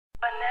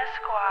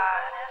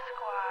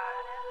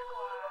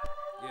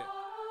Yeah.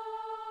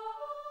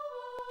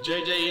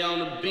 JAYJay on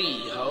the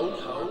beat, ho.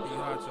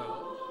 Huncho.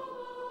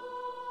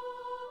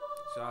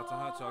 Shout out to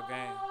Huncho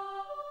gang.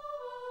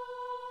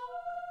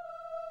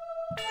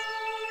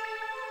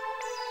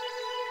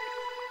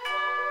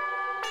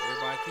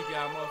 Everybody keep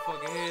y'all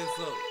motherfucking heads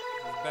up.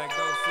 It's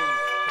BackDoor season.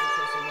 Can't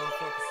trust some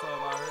motherfucking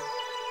sub out here.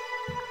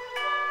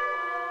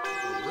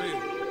 For real.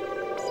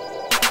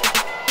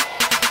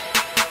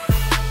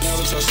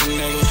 Never trust a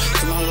nigga,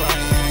 to my right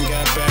hand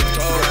got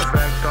BackDoor.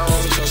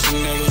 Never trust a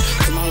nigga,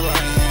 to my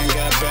right hand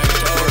got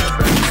BackDoor.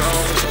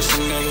 Never trust a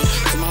nigga,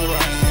 to my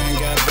right hand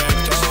got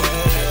BackDoor.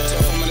 Act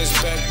tough, I'm in this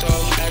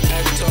BackDoor.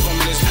 Act tough, I'm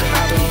in this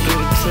BackDoor.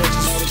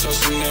 Never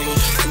trust a nigga,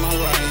 to my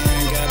right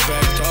hand got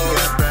BackDoor.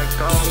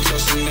 Never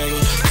trust a nigga,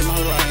 to my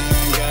right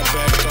hand got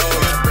BackDoor.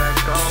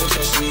 Never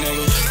trust a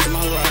nigga, to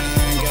my right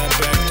hand got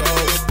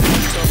BackDoor.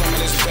 Act tough, I'm in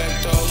this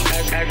BackDoor.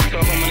 Act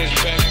tough, I'm in this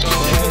BackDoor.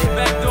 Niggas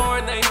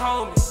backdooring they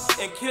homies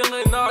and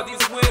killing all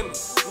these women.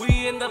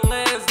 We in the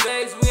last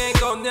days, we ain't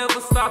gon' never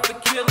stop the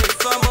killing.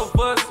 Some of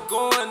us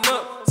going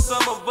up,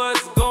 some of us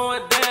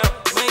going down.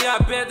 Man,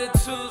 y'all better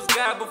choose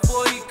God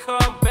before he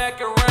come back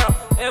around.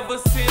 Ever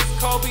since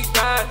Kobe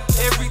died,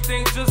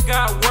 everything just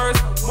got worse.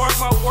 Mark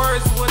my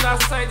words, when I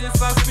say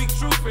this, I speak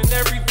truth in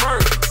every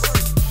verse.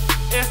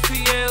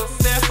 STL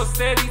stands for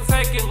steady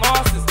taking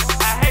losses.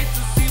 I hate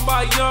to see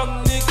my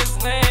young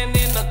niggas laying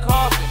in the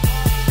coffin.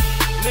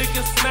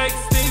 Niggas snakes,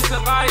 thieves,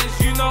 and liars,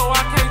 you know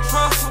I can't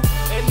trust them.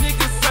 And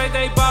niggas say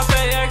they bout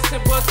their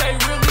action, but they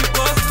really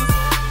busters.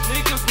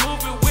 Niggas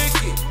moving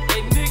wicked,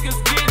 and niggas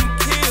getting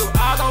killed.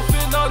 I don't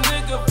feel no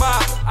nigga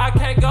vibe, I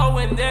can't go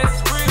in that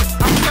real.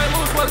 I'm St.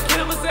 Louis where the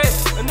killers at.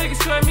 A nigga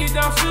shut me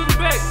down, shooting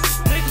back.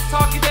 Niggas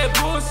talking that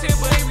bullshit,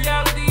 but in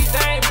reality,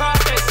 they ain't bout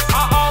that.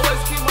 I always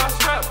keep my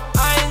strap,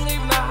 I ain't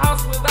leaving the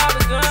house without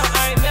a gun.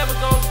 I ain't never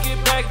gonna get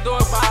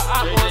backdoored by an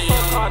op or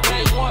so-called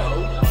day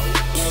one.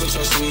 Never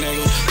trust a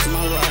nigga, to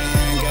my right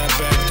hand got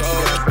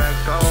BackDoor.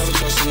 Never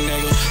trust a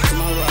nigga, to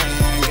my right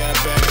hand got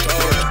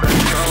BackDoor.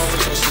 Never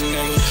trust a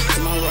nigga, to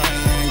my right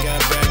hand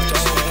got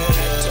BackDoor.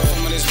 Act tough,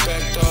 I'm in this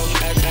BackDoor.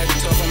 Act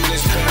tough, I'm in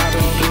this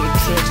BackDoor.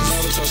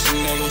 Never trust a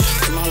nigga,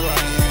 to my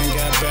right hand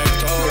got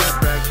BackDoor.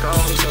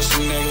 Never trust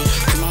a nigga,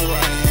 to my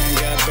right hand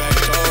got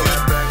BackDoor.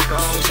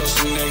 Never trust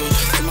a nigga,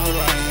 to my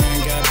right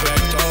hand got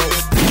BackDoor.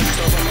 Act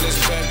tough, I'm in this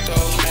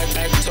BackDoor.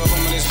 Act tough,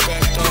 I'm in this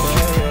BackDoor.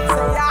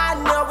 Say I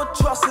never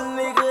trust a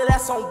nigga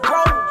that's on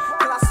bro.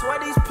 Cause I swear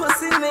these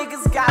pussy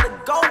niggas gotta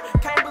go.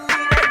 Can't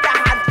believe they got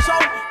Huncho,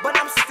 but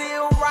I'm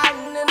still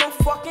riding in them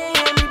fucking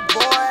Hemi,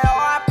 boy.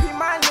 R.I.P.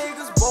 my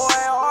niggas, boy.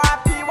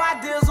 R.I.P. my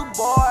Dizzle,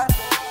 boy.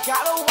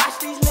 Gotta watch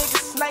these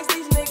niggas snakes,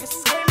 these niggas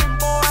swimming,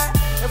 boy.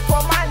 And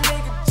for my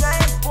nigga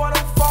James, boy,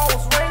 them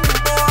phones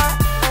ringing, boy.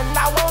 And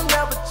I won't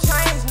never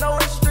change, no,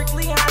 it's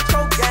strictly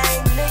Huncho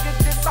gang. Nigga,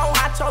 this on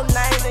Huncho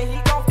name, and he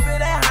gon' feel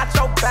that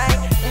Huncho bang.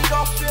 He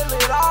gon' feel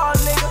it all,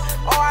 nigga.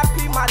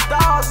 R.I.P. my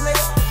dogs,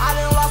 nigga. I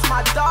done lost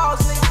my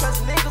dogs, nigga, cause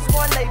niggas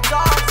want they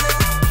dogs,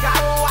 nigga.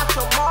 Gotta watch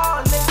them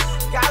all,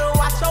 nigga. Gotta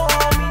watch your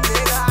homie,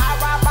 nigga. I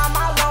ride by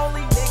my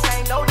lonely, nigga.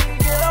 Ain't no nigga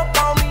get up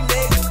on me,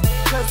 nigga.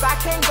 Cause I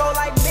can't go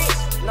like Mitch.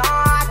 Nah,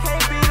 I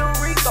can't be the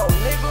Rico.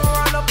 Nigga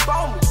run up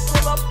on me,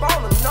 pull up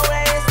on him. Know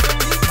that it's the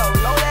Rico.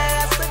 Know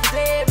that that's a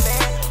dead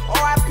man.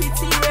 R.I.P.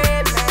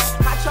 T-Red, man.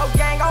 Huncho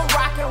gang, I'm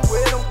rockin'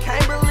 with them.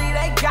 Can't believe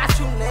they got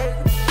you,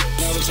 nigga.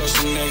 Never trust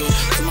a nigga,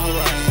 to my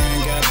right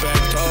hand got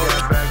BackDoor.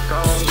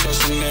 Never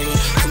trust a nigga,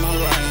 to my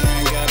right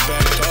hand got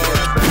BackDoor.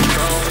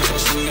 Never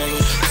trust a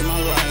nigga, to my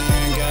right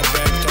hand got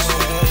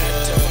BackDoor.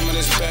 Act tough, I'm in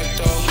this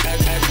BackDoor.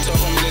 Act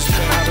tough, I'm in this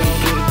BackDoor.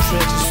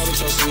 Never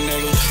trust a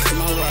nigga, to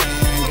my right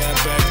hand got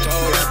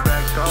BackDoor.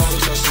 Never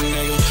trust a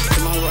nigga, to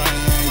my right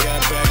hand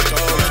got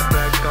BackDoor.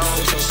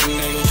 Never trust a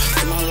nigga,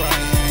 to my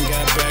right hand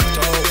got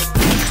BackDoor.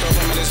 Act tough,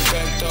 I'm in this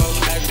BackDoor.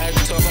 Act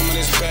tough, I'm in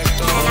this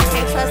BackDoor. And I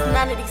can't trust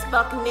none of these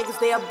fucking niggas.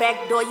 They'll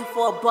backdoor you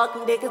for a buck,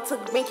 nigga.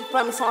 Took Binky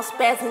from me, so I'm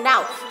spazzing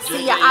out.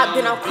 See ya out,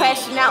 then I'm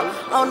crashing out.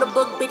 On the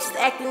book, bitches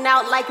acting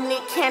out like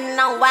Nick Cannon.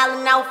 I'm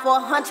wildin' out for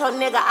a Huncho,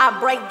 nigga. I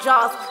break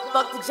jaws.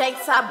 Fuck the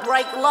Jakes, I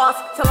break laws.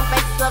 Tell them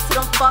faces up to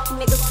them fucking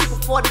niggas. Keep a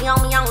 40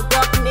 on me, I don't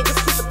duck niggas.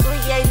 Keep a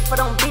 380 for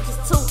them bitches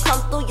too.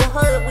 Come through your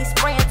hood, we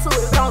sprayin' to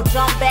it. Don't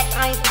jump back,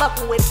 I ain't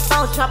fucking with it.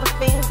 Don't jumpin'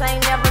 fingers, I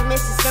ain't never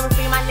miss it. Screamin'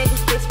 free my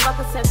niggas, bitch,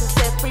 fucking sentence.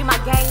 Said free my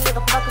gang,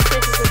 nigga, fucking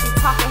sentence. If you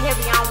talking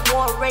heavy, I'm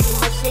war ready.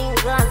 Machine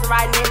guns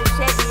riding in the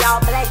Chevy,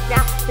 all black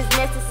down. It's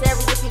necessary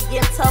if you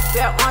getting tough.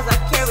 Bare arms I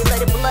carry,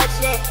 let it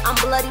bloodshed. I'm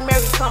Bloody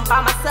Mary, come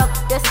by myself.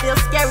 That's still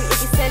scary.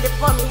 If you send it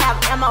for me, have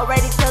ammo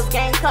ready. Cause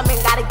gang coming,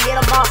 gotta get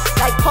them all.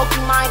 Like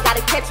Pokemon,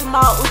 gotta catch them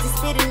all. Uzi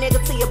spit a nigga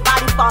till your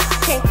body fall.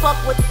 Can't fuck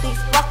with these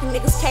fucking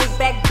niggas. Can't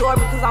backdoor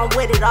me cause I'm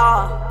with it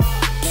all.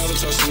 Never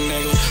trust a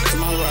nigga, to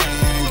my right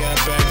hand got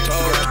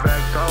BackDoor.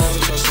 Never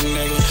trust a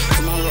nigga,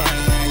 to my right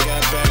hand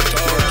got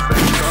BackDoor.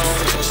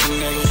 Never trust a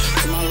nigga,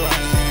 to my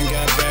right hand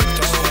got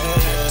BackDoor.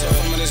 Act tough,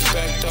 I'm in this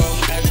BackDoor.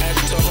 Act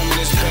tough, I'm in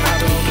this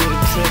BackDoor.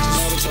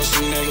 Never trust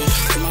a nigga,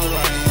 to my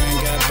right hand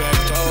got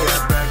BackDoor.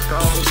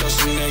 Never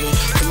trust a nigga,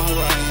 to my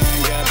right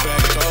hand got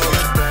BackDoor.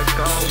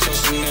 Never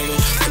trust a nigga,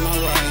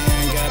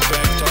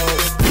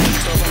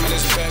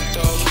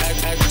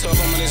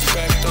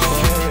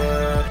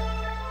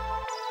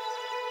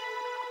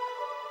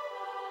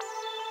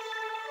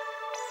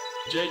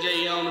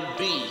 JAYJay on the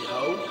beat,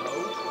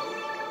 ho.